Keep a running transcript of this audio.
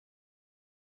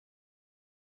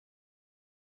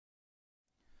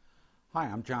Hi,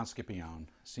 I'm John Scipione,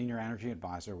 Senior Energy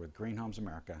Advisor with GreenHomes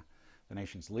America, the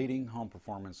nation's leading home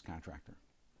performance contractor.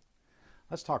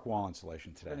 Let's talk wall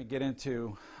insulation today. We're going to get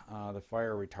into the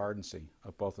fire retardancy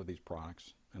of both of these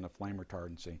products and the flame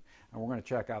retardancy, and we're going to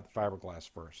check out the fiberglass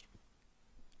first.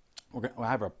 We'll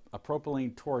have a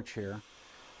propylene torch here,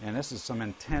 and this is some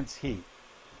intense heat.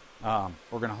 We're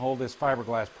going to hold this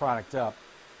fiberglass product up,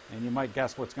 and you might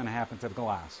guess what's going to happen to the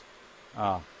glass.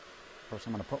 First,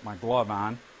 I'm going to put my glove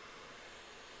on.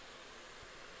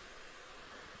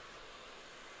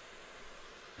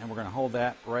 And we're going to hold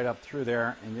that right up through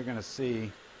there, and you're going to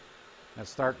see that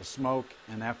start to smoke,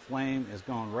 and that flame is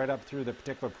going right up through the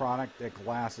particular product. That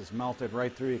glass is melted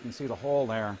right through. You can see the hole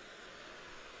there.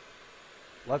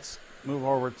 Let's move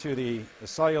over to the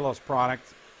cellulose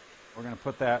product. We're going to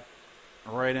put that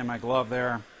right in my glove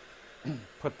there.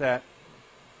 Put that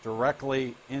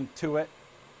directly into it,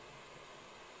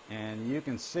 and you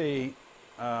can see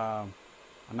I'm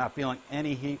not feeling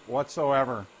any heat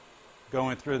whatsoever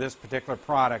going through this particular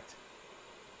product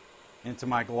into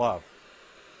my glove.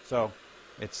 So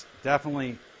it's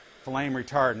definitely flame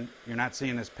retardant. You're not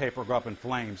seeing this paper go up in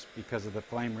flames because of the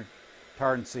flame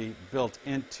retardancy built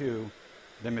into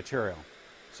the material.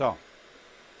 So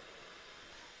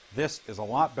this is a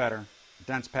lot better,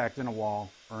 dense packed in a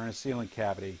wall or in a ceiling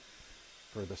cavity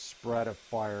for the spread of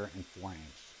fire and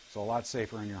flames. So a lot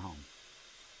safer in your home.